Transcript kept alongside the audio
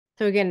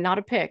So again, not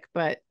a pick,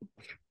 but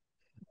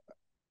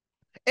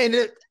And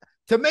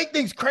to make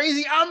things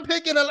crazy, I'm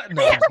picking no, I'm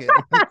just kidding.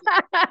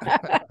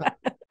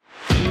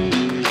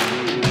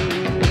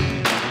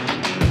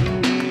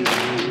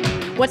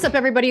 What's up,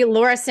 everybody?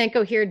 Laura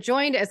Sanko here,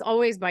 joined as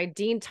always by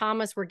Dean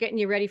Thomas. We're getting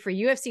you ready for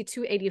UFC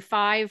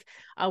 285.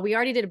 We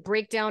already did a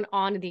breakdown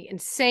on the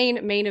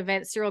insane main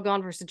event, Cyril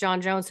Gane versus John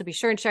Jones, so be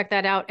sure and check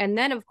that out. And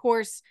then, of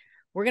course,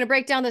 we're going to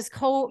break down this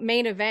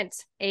co-main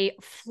event, a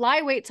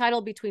flyweight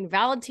title between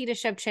Valentina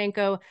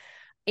Shevchenko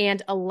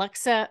and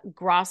Alexa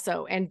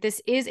Grasso. And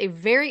this is a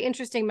very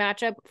interesting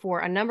matchup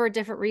for a number of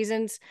different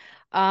reasons.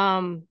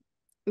 Man,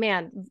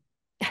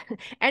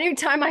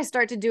 anytime I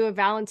start to do a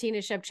Valentina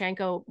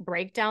Shevchenko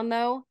breakdown,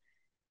 though,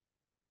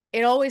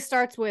 it always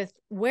starts with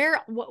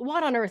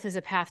what on earth is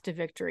a path to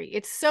victory?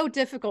 It's so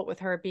difficult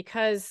with her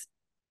because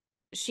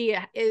she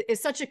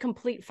is such a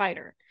complete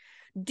fighter.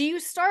 Do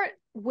you start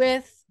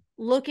with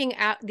looking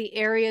at the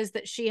areas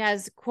that she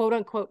has quote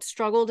unquote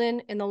struggled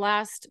in the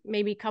last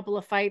maybe couple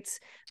of fights,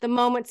 the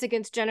moments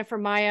against Jennifer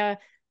Maia,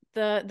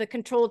 the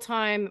control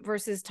time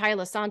versus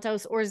Taila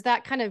Santos, or is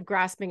that kind of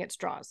grasping at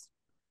straws?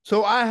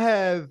 So I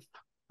have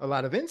a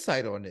lot of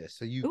insight on this.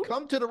 So you Ooh.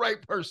 come to the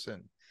right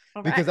person.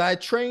 All Because right. I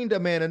trained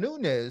Amanda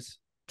Nunes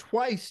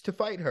twice to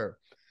fight her.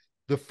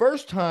 The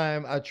first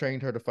time I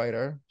trained her to fight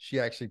her, she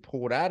actually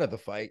pulled out of the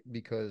fight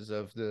because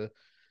of the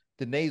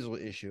nasal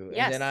issue.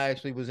 Yes. And then I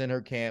actually was in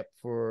her camp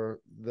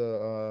for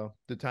the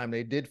time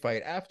they did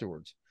fight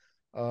afterwards.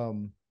 The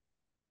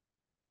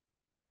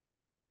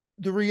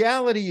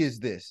reality is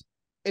this: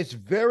 it's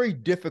very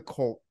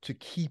difficult to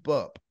keep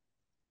up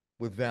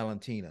with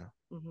Valentina.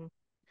 Mm-hmm.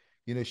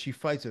 You know, she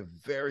fights a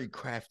very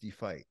crafty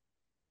fight.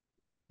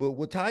 But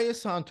what Taila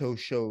Santos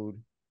showed,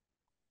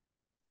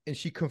 and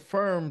she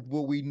confirmed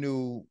what we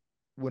knew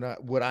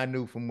what I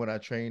knew from when I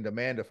trained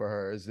Amanda for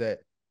her, is that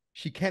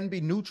she can be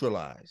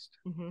neutralized.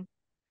 Mm-hmm.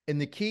 And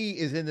the key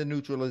is in the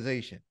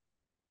neutralization,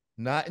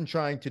 not in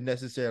trying to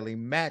necessarily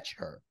match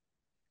her.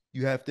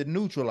 You have to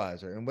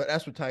neutralize her. And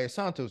that's what Taila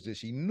Santos did.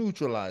 She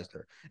neutralized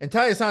her. And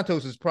Taila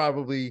Santos is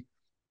probably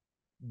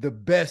the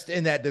best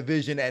in that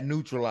division at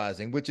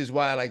neutralizing, which is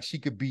why like she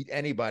could beat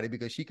anybody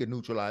because she could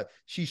neutralize.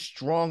 She's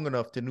strong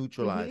enough to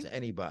neutralize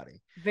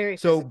anybody. Very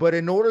So, physical. but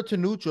in order to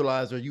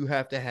neutralize her, you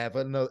have to have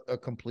a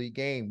complete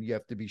game. You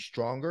have to be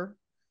stronger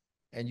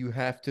and you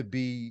have to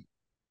be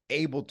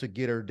able to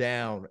get her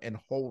down and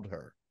hold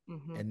her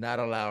and not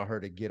allow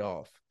her to get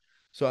off.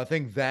 So I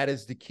think that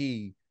is the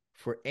key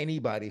for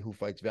anybody who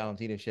fights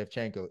Valentina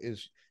Shevchenko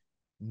is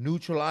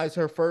neutralize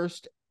her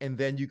first, and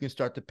then you can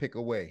start to pick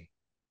away.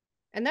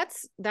 And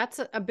that's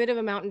a bit of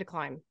a mountain to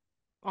climb,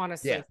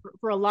 honestly, Yeah.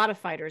 for a lot of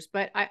fighters.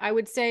 But I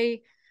would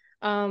say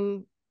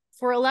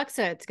for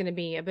Alexa, it's going to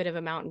be a bit of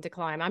a mountain to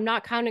climb. I'm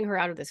not counting her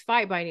out of this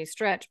fight by any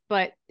stretch,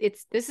 but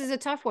this is a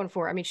tough one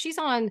for her. I mean, she's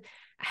on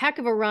a heck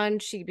of a run.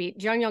 She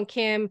beat Jung Young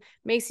Kim,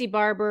 Macy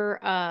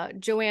Barber,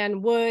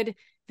 Joanne Wood,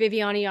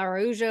 Viviane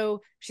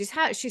Araujo.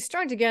 She's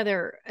strung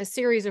together a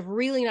series of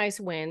really nice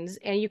wins,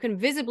 and you can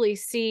visibly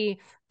see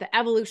the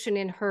evolution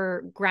in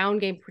her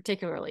ground game,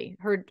 particularly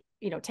her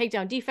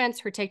takedown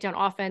defense, her takedown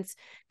offense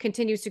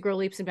continues to grow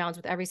leaps and bounds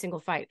with every single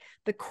fight.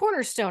 The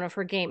cornerstone of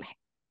her game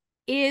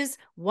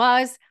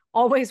was,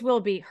 always will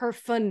be her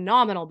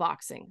phenomenal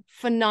boxing.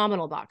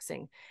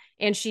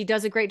 And she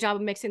does a great job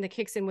of mixing the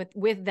kicks in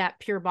with that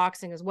pure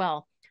boxing as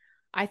well.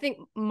 I think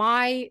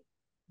my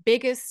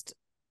biggest,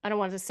 I don't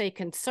want to say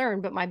concern,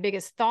 but my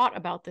biggest thought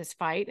about this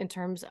fight in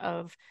terms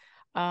of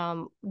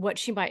what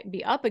she might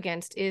be up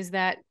against is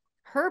that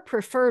her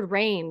preferred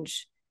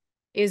range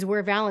is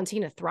where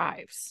Valentina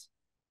thrives.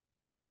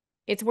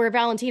 It's where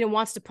Valentina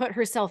wants to put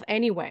herself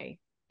anyway.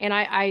 And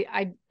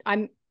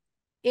I'm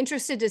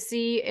interested to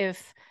see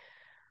if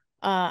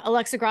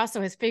Alexa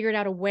Grasso has figured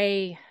out a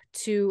way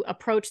to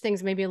approach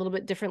things maybe a little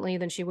bit differently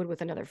than she would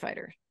with another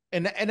fighter.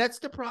 And that's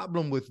the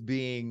problem with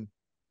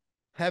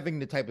having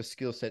the type of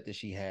skill set that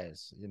she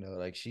has. You know,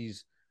 like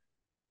she's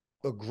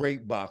a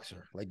great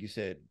boxer, like you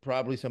said,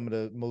 probably some of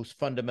the most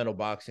fundamental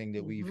boxing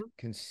that we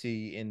can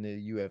see in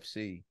the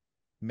UFC,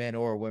 men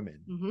or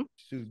women.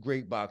 She's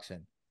great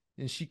boxing,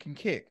 and she can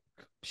kick.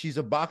 She's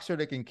a boxer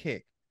that can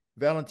kick.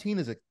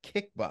 Valentina's a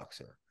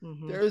kickboxer.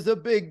 There's a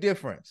big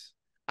difference.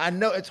 I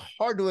know it's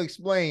hard to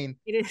explain.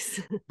 It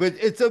is. But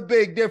it's a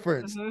big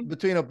difference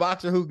between a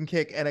boxer who can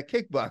kick and a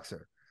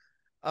kickboxer.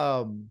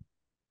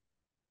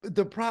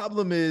 The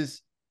problem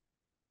is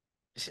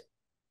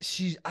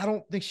I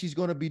don't think she's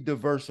going to be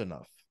diverse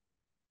enough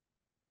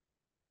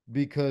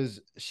because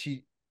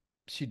she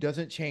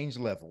doesn't change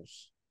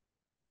levels.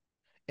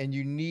 And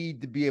you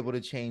need to be able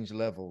to change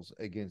levels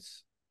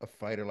against a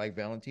fighter like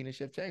Valentina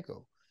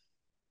Shevchenko.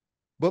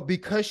 But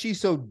because she's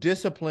so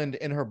disciplined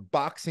in her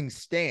boxing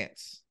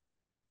stance,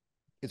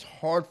 it's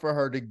hard for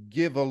her to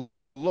give a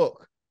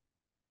look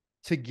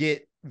to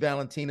get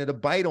Valentina to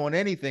bite on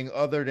anything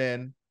other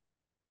than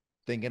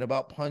thinking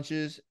about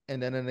punches and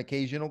then an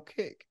occasional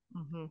kick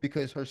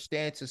because her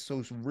stance is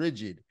so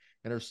rigid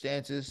and her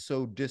stance is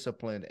so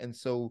disciplined and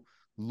so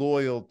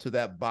loyal to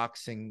that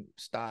boxing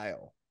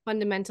style.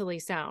 Fundamentally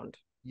sound.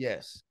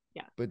 Yes.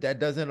 Yeah. But that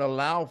doesn't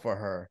allow for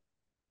her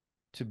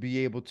to be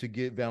able to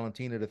get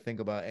Valentina to think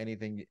about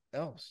anything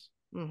else.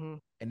 Mm-hmm.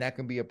 And that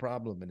can be a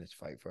problem in this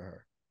fight for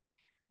her.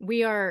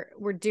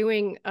 We're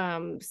doing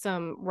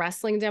some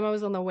wrestling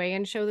demos on the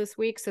weigh-in show this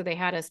week. So they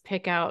had us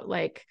pick out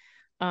like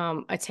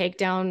a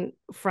takedown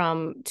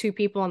from two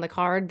people on the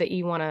card that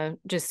you want to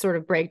just sort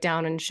of break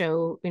down and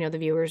show, you know, the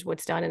viewers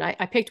what's done. And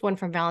I picked one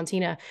from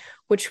Valentina,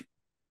 which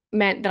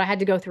meant that I had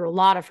to go through a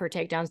lot of her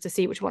takedowns to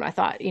see which one I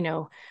thought, you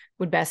know,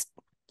 would best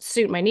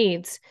suit my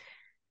needs.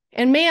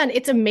 And man,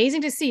 it's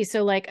amazing to see.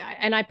 So like,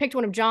 and I picked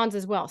one of John's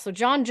as well. So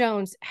John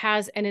Jones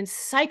has an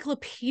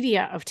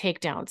encyclopedia of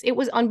takedowns. It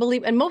was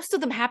unbelievable. And most of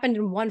them happened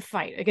in one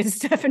fight against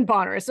Stephan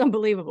Bonner. It's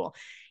unbelievable.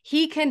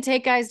 He can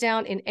take guys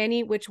down in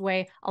any which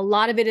way. A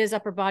lot of it is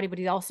upper body, but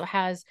he also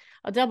has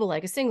a double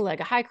leg, a single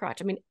leg, a high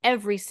crotch. I mean,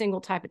 every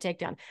single type of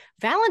takedown.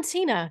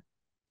 Valentina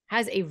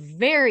has a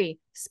very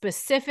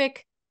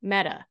specific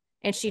meta,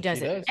 and she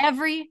does it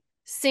every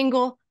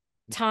single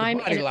time.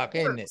 The body lock,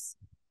 ain't it?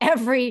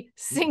 Every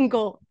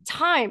single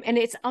time. And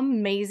it's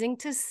amazing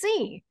to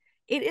see.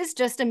 It is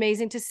just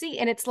amazing to see.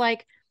 And it's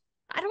like,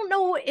 I don't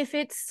know if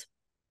it's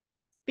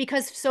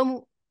because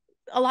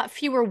a lot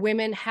fewer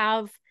women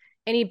have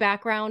any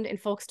background in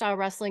folk style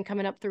wrestling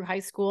coming up through high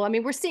school. I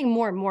mean, we're seeing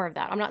more and more of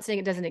that. I'm not saying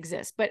it doesn't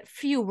exist, but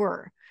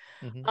fewer.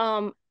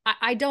 Mm-hmm.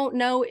 I don't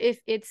know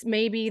if it's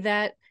maybe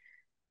that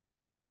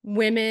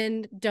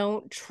women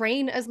don't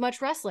train as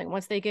much wrestling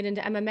once they get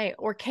into MMA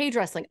or cage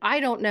wrestling. I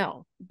don't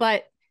know,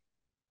 but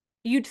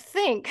you'd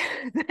think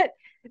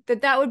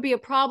that would be a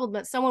problem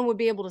that someone would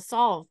be able to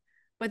solve,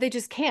 but they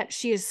just can't.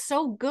 She is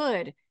so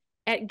good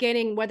at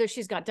getting, whether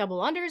she's got double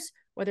unders,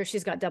 whether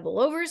she's got double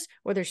overs,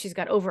 whether she's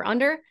got over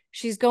under,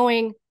 she's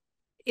going,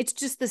 it's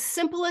just the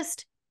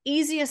simplest,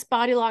 easiest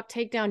body lock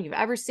takedown you've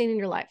ever seen in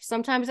your life.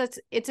 Sometimes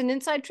it's an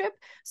inside trip,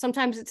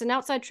 sometimes it's an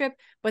outside trip,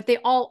 but they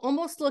all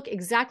almost look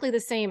exactly the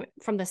same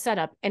from the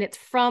setup, and it's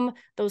from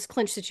those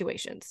clinch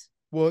situations.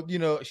 Well, you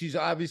know, she's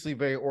obviously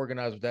very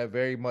organized with that,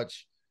 very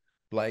much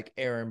like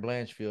Erin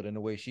Blanchfield in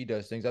the way she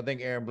does things. I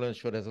think Erin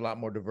Blanchfield has a lot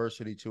more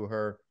diversity to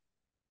her.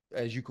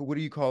 As you, what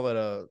do you call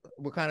it?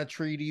 What kind of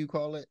tree do you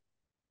call it?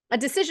 A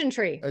decision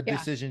tree. A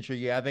decision tree.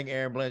 Yeah, I think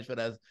Erin Blanchfield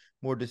has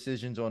more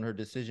decisions on her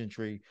decision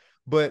tree.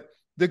 But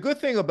the good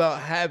thing about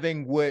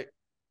having what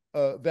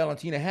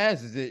Valentina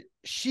has is that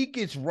she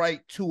gets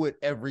right to it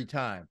every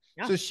time.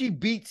 Yeah. So she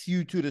beats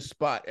you to the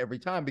spot every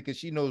time because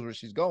she knows where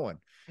she's going.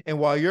 And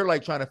while you're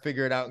like trying to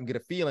figure it out and get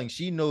a feeling,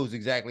 she knows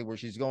exactly where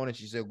she's going and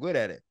she's so good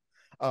at it.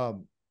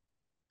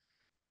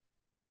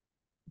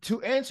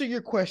 To answer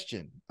your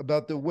question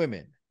about the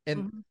women,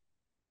 and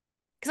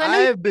because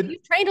I know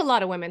you've trained a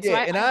lot of women,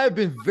 yeah, so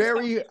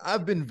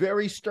I've been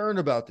very stern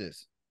about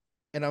this,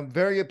 and I'm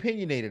very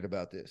opinionated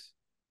about this,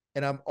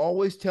 and I'm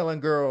always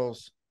telling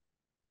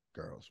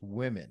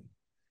women,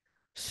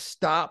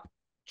 stop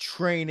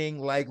training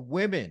like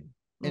women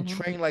and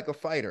train like a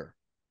fighter,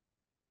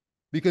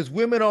 because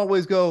women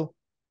always go,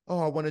 oh,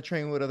 I want to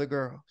train with other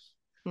girls.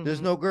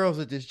 There's no girls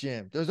at this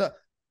gym.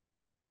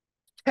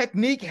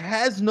 Technique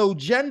has no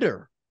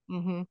gender.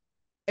 And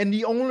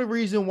the only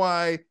reason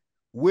why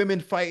women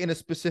fight in a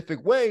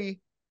specific way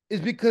is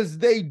because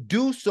they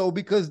do so,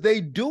 because they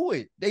do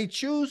it. They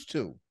choose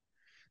to.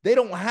 They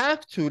don't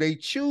have to. They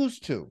choose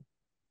to.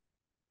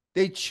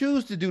 They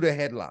choose to do the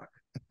headlock.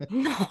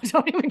 No,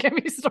 don't even get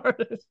me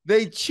started.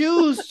 They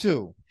choose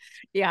to.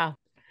 Yeah.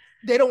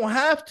 They don't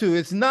have to.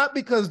 It's not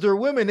because they're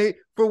women. They,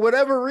 for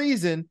whatever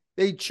reason,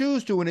 they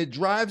choose to, and it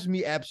drives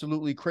me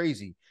absolutely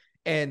crazy.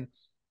 And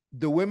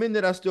the women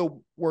that I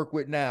still work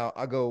with now,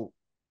 I go,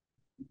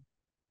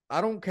 I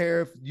don't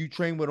care if you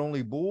train with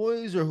only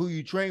boys or who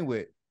you train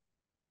with.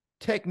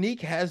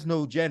 Technique has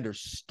no gender.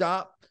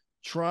 Stop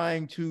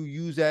trying to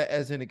use that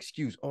as an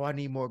excuse. Oh, I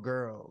need more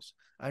girls.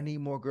 I need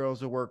more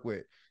girls to work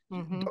with.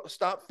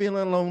 Stop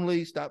feeling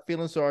lonely. Stop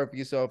feeling sorry for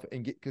yourself,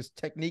 and because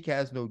technique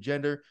has no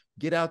gender.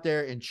 Get out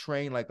there and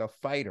train like a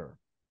fighter.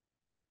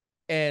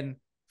 And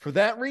for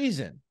that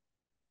reason,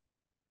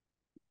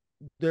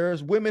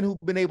 there's women who've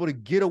been able to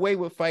get away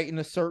with fighting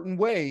a certain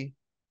way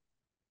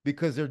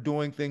because they're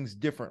doing things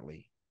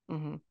differently.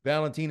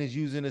 Valentina's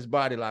using his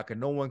body lock, and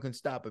no one can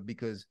stop it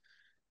because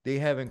they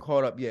haven't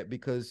caught up yet,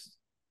 because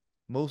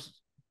most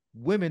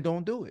women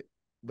don't do it,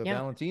 but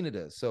Valentina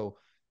does. So,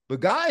 but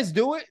guys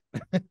do it.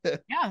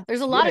 Yeah, there's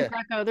a lot of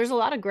Greco. There's a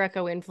lot of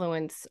Greco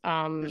influence.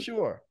 For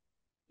sure.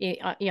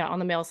 Yeah, on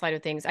the male side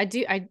of things.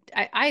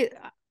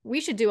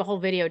 We should do a whole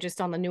video just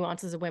on the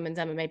nuances of women's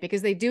MMA,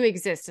 because they do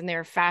exist and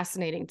they're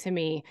fascinating to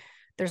me.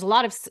 There's a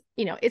lot of,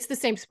 it's the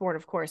same sport,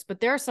 of course, but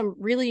there are some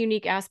really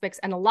unique aspects.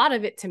 And a lot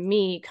of it, to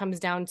me, comes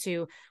down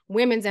to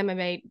women's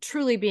MMA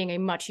truly being a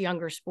much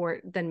younger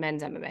sport than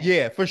men's MMA.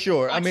 Yeah, for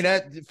sure. I mean,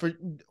 that for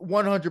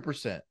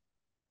 100%.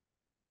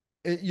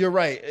 You're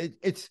right.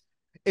 It's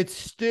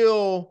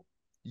still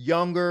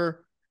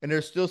younger, and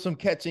there's still some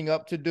catching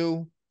up to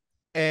do.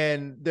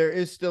 And there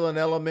is still an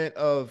element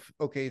of,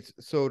 okay,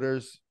 so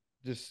there's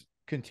this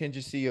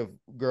contingency of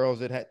girls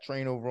that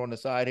train over on the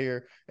side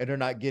here, and they're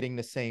not getting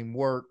the same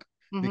work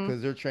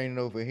because they're training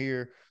over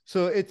here.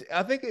 So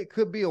I think it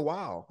could be a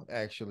while,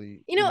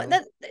 actually. You know,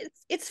 that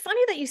it's funny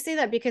that you say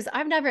that, because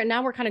I've never,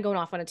 now we're kind of going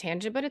off on a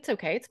tangent, but it's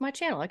okay. It's my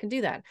channel. I can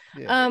do that.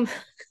 Yeah.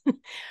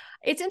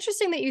 It's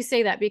interesting that you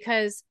say that,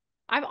 because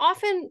I've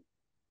often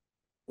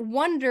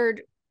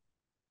wondered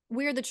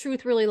where the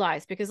truth really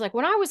lies. Because like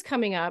when I was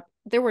coming up,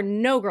 there were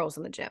no girls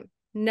in the gym,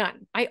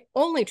 none. I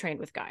only trained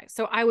with guys.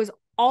 So I was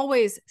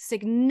always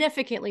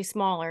significantly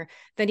smaller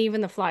than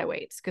even the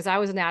flyweights, because I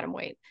was an atom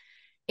weight.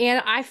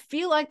 And I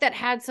feel like that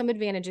had some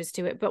advantages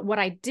to it. But what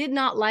I did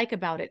not like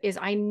about it is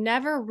I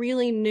never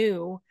really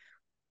knew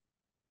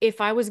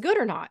if I was good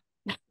or not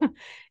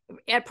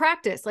at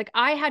practice. Like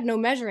I had no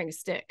measuring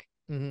stick.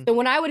 Mm-hmm. So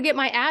when I would get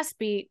my ass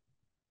beat,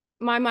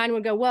 my mind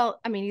would go, well,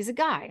 I mean, he's a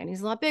guy and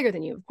he's a lot bigger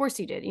than you. Of course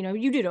he did. You know,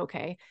 you did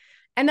okay.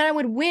 And then I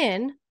would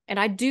win and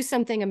I'd do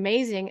something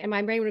amazing. And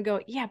my brain would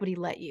go, yeah, but he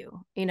let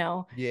you, you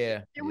know?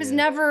 Yeah. There was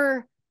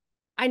never,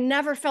 I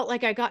never felt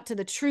like I got to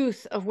the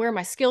truth of where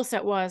my skill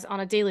set was on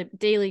a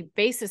daily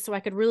basis. So I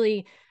could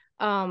really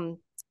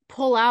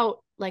pull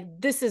out like,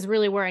 this is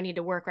really where I need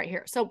to work right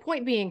here. So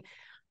point being,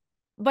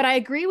 but I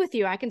agree with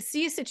you. I can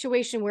see a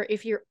situation where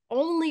if you're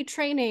only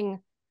training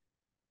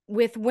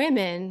with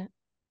women,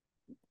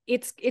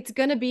 it's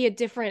going to be a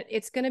different, I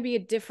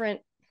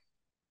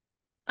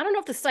don't know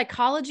if the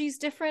psychology is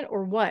different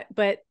or what,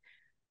 but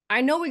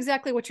I know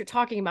exactly what you're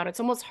talking about. It's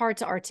almost hard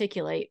to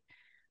articulate.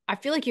 I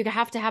feel like you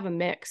have to have a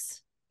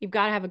mix. You've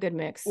got to have a good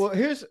mix. Well,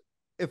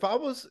 if I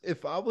was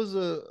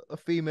a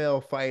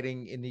female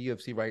fighting in the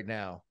UFC right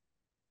now,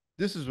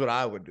 this is what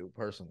I would do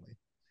personally.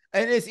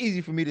 And it's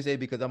easy for me to say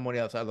because I'm on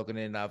the outside looking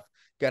in and I've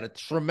got a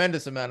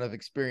tremendous amount of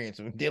experience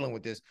in dealing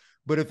with this.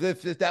 But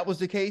if that was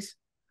the case,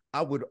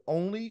 I would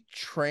only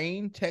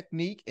train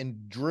technique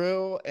and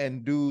drill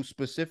and do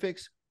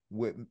specifics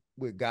with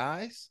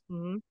guys.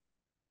 Mm-hmm.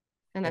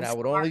 And I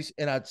would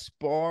I'd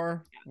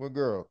spar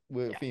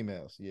with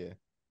females. Yeah.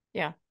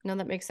 Yeah. No,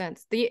 that makes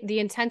sense. The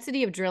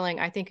intensity of drilling,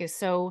 I think, is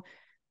so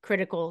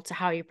critical to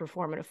how you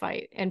perform in a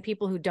fight. And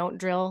people who don't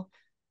drill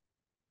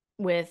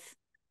with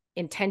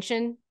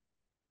intention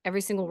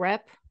every single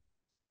rep,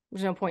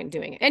 there's no point in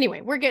doing it.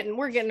 Anyway, we're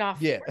getting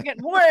off. Yeah. We're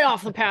getting way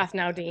off the path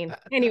now, Dean.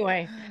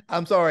 Anyway.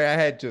 I'm sorry, I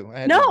had to.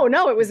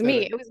 No, it was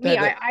me. It was me.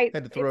 I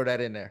had to throw that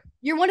in there.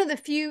 You're one of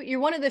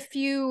the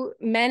few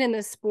men in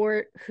this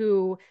sport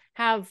who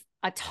have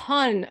a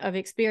ton of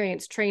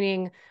experience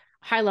training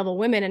high-level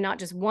women, and not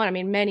just one. I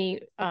mean, many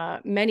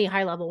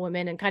high-level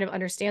women, and kind of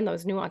understand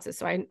those nuances.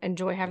 So I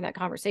enjoy having that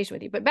conversation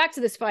with you. But back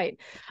to this fight.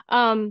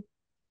 I'm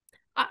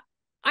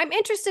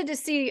interested to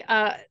see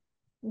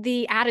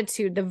the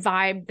attitude, the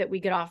vibe that we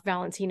get off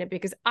Valentina,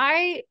 because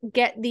I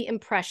get the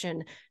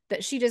impression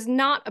that she does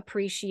not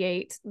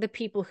appreciate the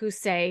people who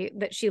say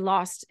that she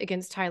lost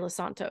against Taila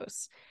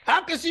Santos.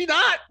 How could she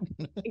not?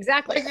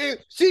 Exactly. Like,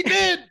 she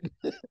did.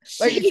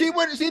 Like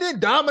she didn't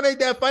dominate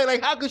that fight.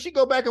 Like, how could she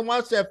go back and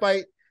watch that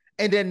fight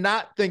and then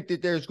not think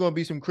that there's going to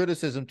be some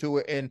criticism to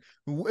it, and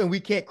we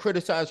can't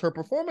criticize her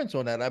performance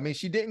on that? I mean,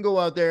 she didn't go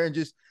out there and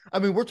just, I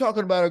mean, we're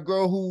talking about a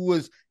girl who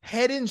was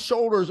head and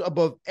shoulders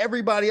above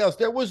everybody else.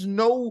 There was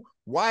no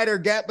wider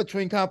gap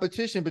between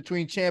competition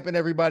between champ and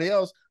everybody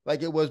else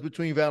like it was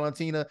between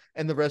Valentina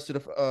and the rest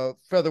of the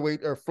featherweight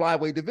or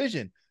flyweight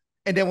division.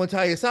 And then when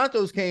Taila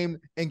Santos came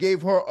and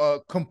gave her a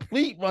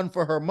complete run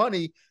for her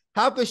money,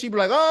 how could she be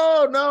like,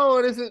 oh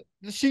no,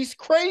 she's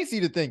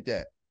crazy to think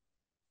that.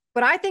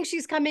 But I think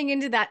she's coming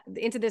into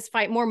this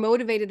fight more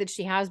motivated than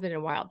she has been in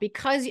a while,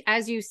 because,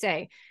 as you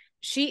say,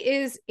 she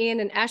is in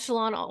an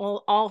echelon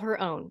all her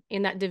own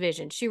in that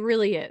division. She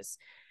really is.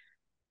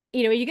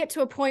 You know, you get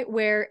to a point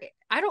where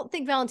I don't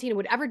think Valentina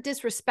would ever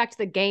disrespect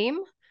the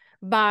game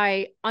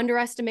by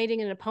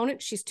underestimating an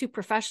opponent. She's too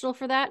professional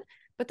for that.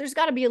 But there's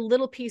got to be a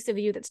little piece of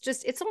you that's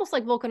just, it's almost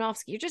like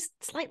Volkanovski. You're just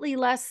slightly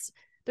less,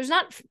 there's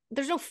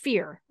no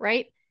fear,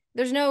 right?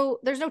 There's no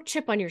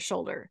chip on your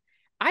shoulder.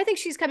 I think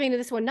she's coming into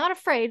this one not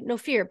afraid, no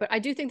fear, but I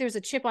do think there's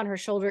a chip on her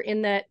shoulder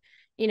in that,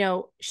 you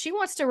know, she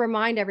wants to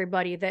remind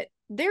everybody that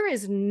there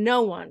is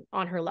no one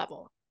on her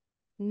level,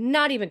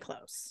 not even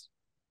close.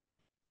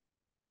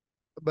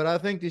 But I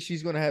think that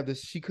she's going to have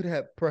this, she could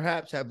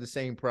perhaps have the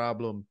same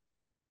problem.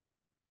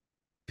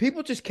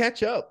 People just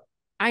catch up.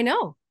 I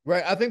know.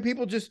 Right. I think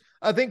people just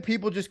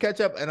catch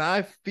up. And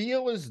I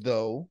feel as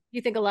though.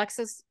 You think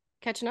Alexa's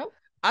catching up?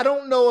 I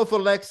don't know if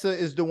Alexa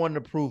is the one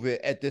to prove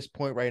it at this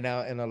point right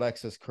now in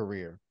Alexa's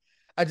career.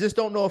 I just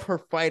don't know if her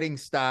fighting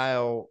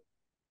style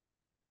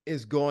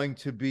is going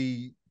to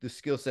be the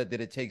skill set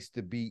that it takes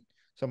to beat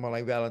someone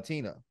like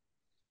Valentina.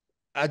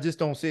 I just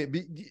don't see it.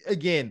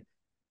 Again,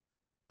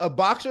 a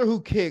boxer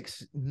who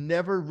kicks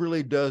never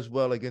really does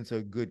well against a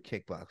good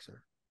kickboxer.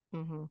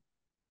 Mm-hmm.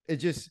 It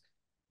just,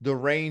 the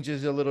range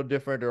is a little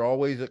different. They're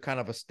always a kind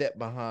of a step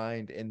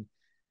behind, and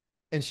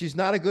she's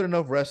not a good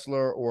enough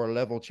wrestler or a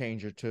level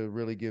changer to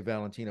really give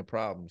Valentina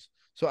problems.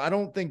 So I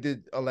don't think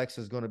that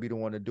Alexa is going to be the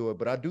one to do it,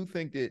 but I do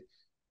think that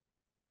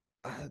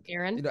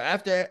Aaron, you know,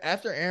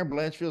 after Aaron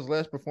Blanchfield's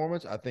last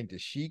performance, I think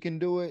that she can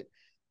do it.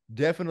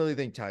 Definitely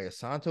think Taila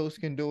Santos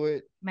can do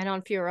it.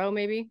 Manon Fiorot,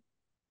 maybe.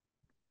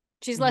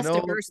 She's less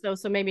diverse though,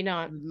 so maybe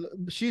not.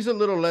 She's a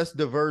little less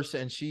diverse,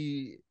 and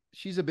she's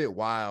a bit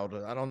wild.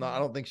 I don't know. I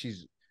don't think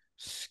she's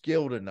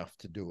skilled enough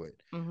to do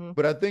it.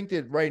 But I think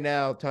that right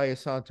now, Taya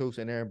Santos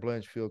and Erin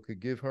Blanchfield could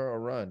give her a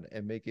run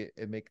and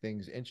make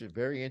things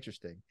very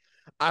interesting.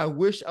 I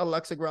wish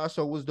Alexa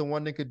Grasso was the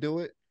one that could do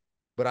it,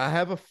 but I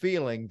have a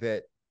feeling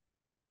that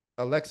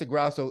Alexa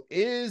Grasso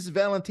is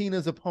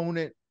Valentina's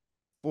opponent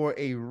for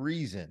a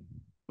reason.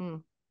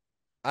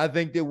 I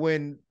think that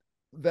when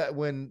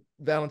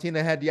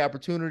Valentina had the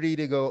opportunity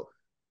to go,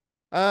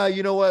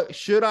 you know what?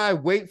 Should I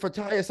wait for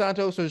Taya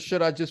Santos or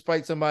should I just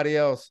fight somebody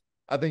else?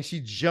 I think she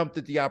jumped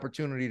at the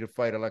opportunity to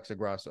fight Alexa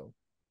Grasso.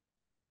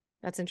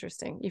 That's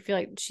interesting. You feel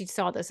like she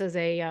saw this as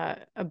a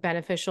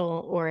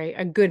beneficial or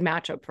a good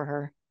matchup for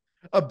her.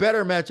 A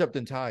better matchup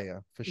than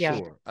Taya, for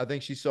sure. I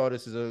think she saw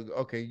this as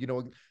okay, you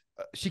know,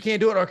 she can't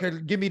do it. Okay,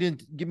 give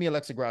me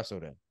Alexa Grasso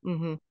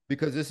then.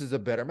 Because this is a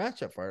better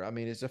matchup for her. I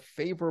mean, it's a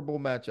favorable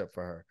matchup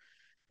for her.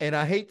 And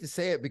I hate to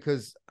say it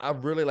because I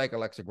really like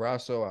Alexa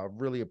Grasso. I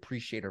really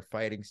appreciate her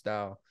fighting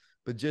style,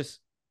 but just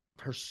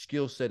her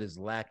skill set is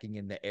lacking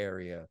in the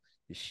area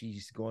that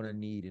she's going to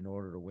need in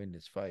order to win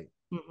this fight.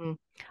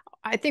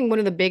 I think one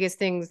of the biggest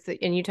things that,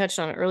 and you touched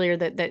on it earlier,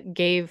 that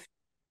gave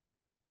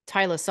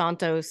Tayla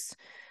Santos,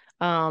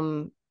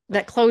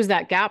 that closed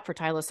that gap for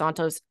Tayla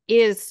Santos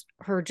is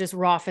her just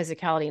raw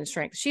physicality and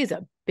strength. She's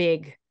a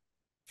big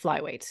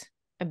flyweight.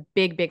 A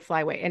big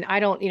flyweight. And I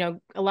don't, you know,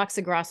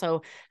 Alexa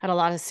Grasso had a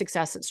lot of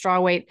success at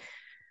strawweight.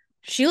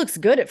 She looks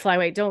good at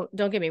flyweight.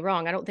 Don't get me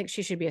wrong. I don't think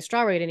she should be a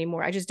strawweight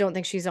anymore. I just don't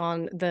think she's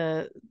on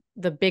the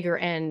bigger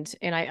end.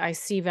 And I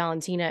see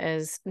Valentina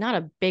as not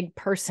a big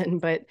person,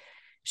 but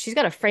she's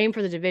got a frame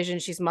for the division.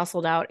 She's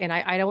muscled out. And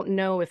I don't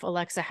know if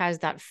Alexa has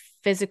that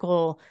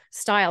physical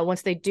style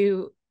once they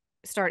do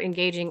start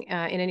engaging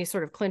in any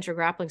sort of clinch or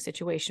grappling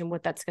situation,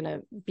 what that's going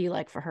to be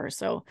like for her.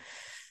 So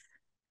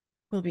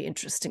will be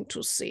interesting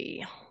to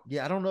see.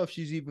 Yeah, I don't know if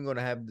she's even going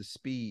to have the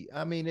speed.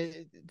 I mean,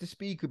 the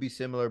speed could be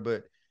similar,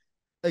 but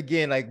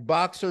again, like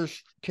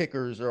boxers,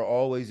 kickers are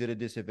always at a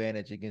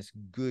disadvantage against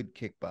good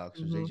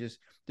kickboxers.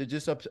 They're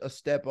just up a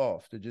step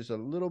off. They're just a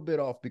little bit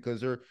off because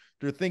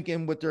they're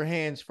thinking with their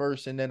hands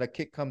first, and then a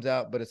kick comes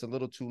out, but it's a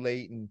little too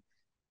late, and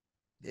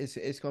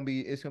it's gonna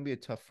be a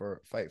tough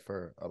fight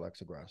for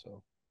Alexa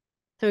Grasso.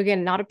 So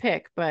again, not a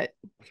pick, but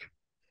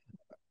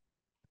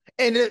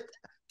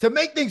to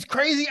make things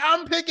crazy,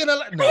 I'm picking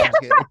no, I'm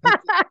kidding.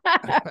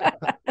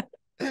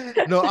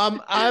 No,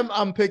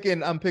 I'm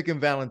picking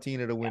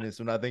Valentina to win this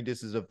one. I think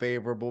this is a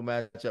favorable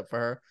matchup for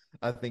her.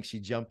 I think she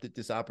jumped at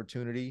this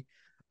opportunity.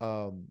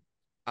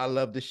 I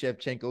love the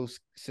Shevchenko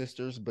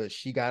sisters, but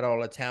she got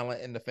all the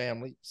talent in the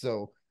family.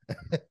 So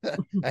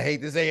I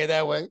hate to say it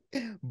that way,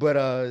 but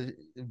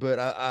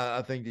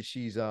I think that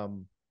she's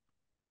going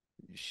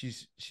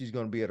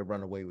to be able to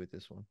run away with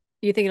this one.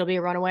 You think it'll be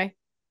a runaway?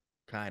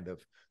 Kind of.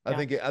 Yeah.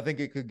 I think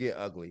it could get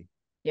ugly.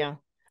 Yeah.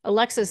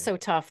 Alexa's so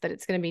tough that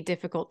it's going to be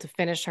difficult to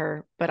finish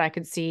her, but I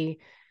could see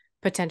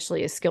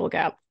potentially a skill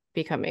gap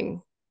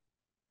becoming,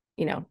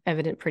 you know,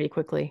 evident pretty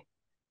quickly.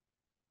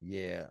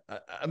 Yeah.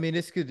 I mean,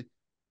 this could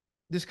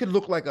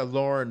look like a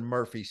Lauren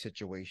Murphy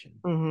situation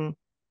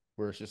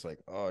where it's just like,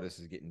 oh, this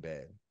is getting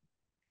bad.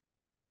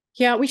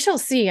 Yeah, we shall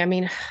see. I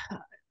mean,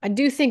 I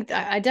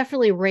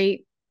definitely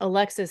rate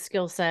Alexa's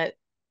skill set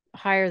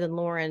higher than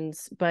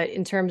Lauren's, but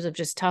in terms of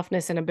just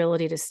toughness and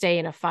ability to stay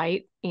in a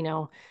fight, you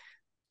know,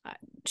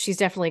 she's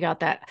definitely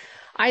got that.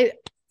 I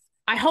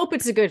hope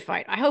it's a good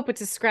fight. I hope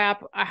it's a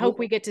scrap. I hope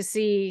we get to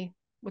see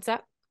what's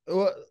that.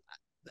 Well,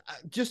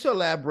 just to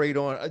elaborate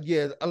on,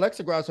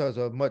 Alexa Grasso has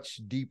a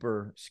much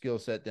deeper skill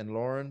set than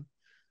Lauren,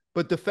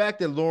 but the fact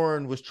that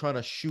Lauren was trying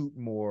to shoot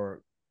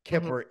more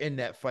kept her in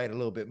that fight a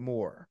little bit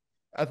more.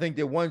 I think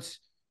that once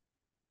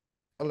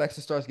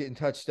Alexa starts getting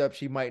touched up,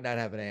 she might not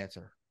have an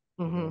answer.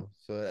 You know?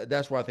 So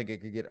that's why I think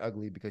it could get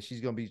ugly because she's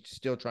going to be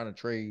still trying to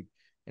trade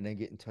and then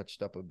getting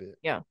touched up a bit.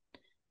 Yeah.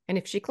 And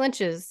if she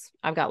clinches,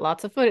 I've got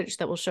lots of footage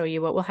that will show you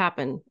what will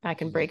happen. I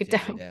can break it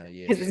down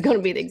because it's going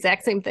to be the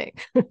exact same thing.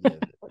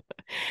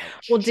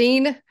 Well,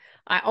 Dean,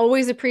 I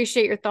always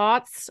appreciate your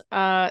thoughts.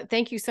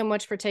 Thank you so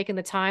much for taking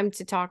the time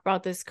to talk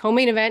about this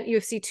co-main event,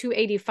 UFC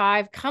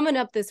 285, coming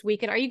up this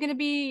weekend. Are you going to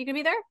be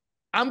there?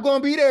 I'm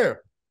going to be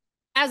there.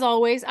 As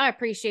always, I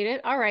appreciate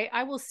it. All right.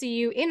 I will see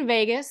you in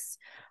Vegas.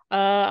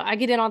 I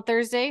get in on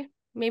Thursday.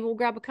 Maybe we'll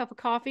grab a cup of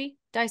coffee,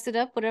 dice it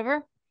up,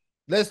 whatever.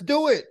 Let's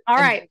do it. All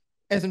right.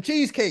 And some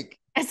cheesecake.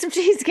 Let's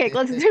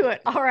do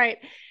it. All right.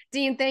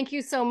 Dean, thank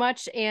you so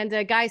much.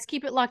 And guys,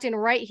 keep it locked in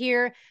right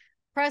here.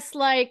 Press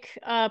like,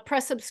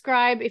 press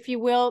subscribe, if you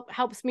will.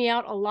 Helps me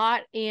out a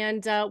lot.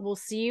 And we'll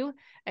see you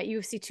at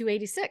UFC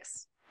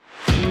 286.